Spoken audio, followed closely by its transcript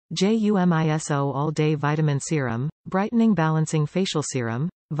JUMISO All-Day Vitamin Serum, Brightening Balancing Facial Serum,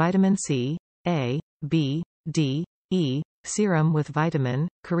 Vitamin C, A, B, D, E, Serum with Vitamin,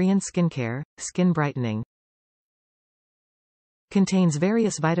 Korean Skincare, Skin Brightening. Contains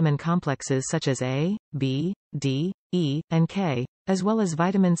various vitamin complexes such as A, B, D, E, and K, as well as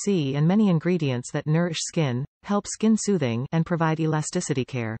vitamin C and many ingredients that nourish skin, help skin soothing, and provide elasticity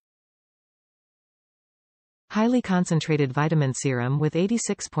care. Highly concentrated vitamin serum with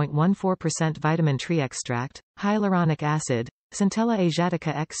 86.14% vitamin tree extract, hyaluronic acid, Centella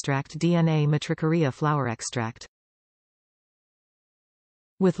Asiatica Extract DNA Matricaria Flower Extract.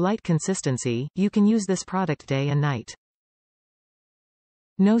 With light consistency, you can use this product day and night.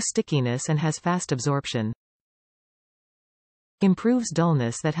 No stickiness and has fast absorption. Improves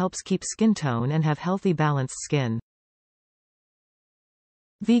dullness that helps keep skin tone and have healthy balanced skin.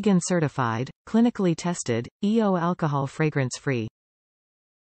 Vegan certified, clinically tested, EO alcohol fragrance free.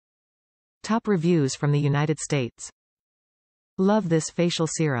 Top reviews from the United States. Love this facial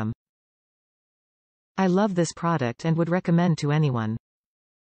serum. I love this product and would recommend to anyone.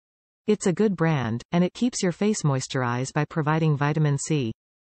 It's a good brand, and it keeps your face moisturized by providing vitamin C.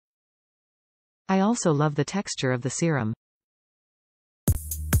 I also love the texture of the serum.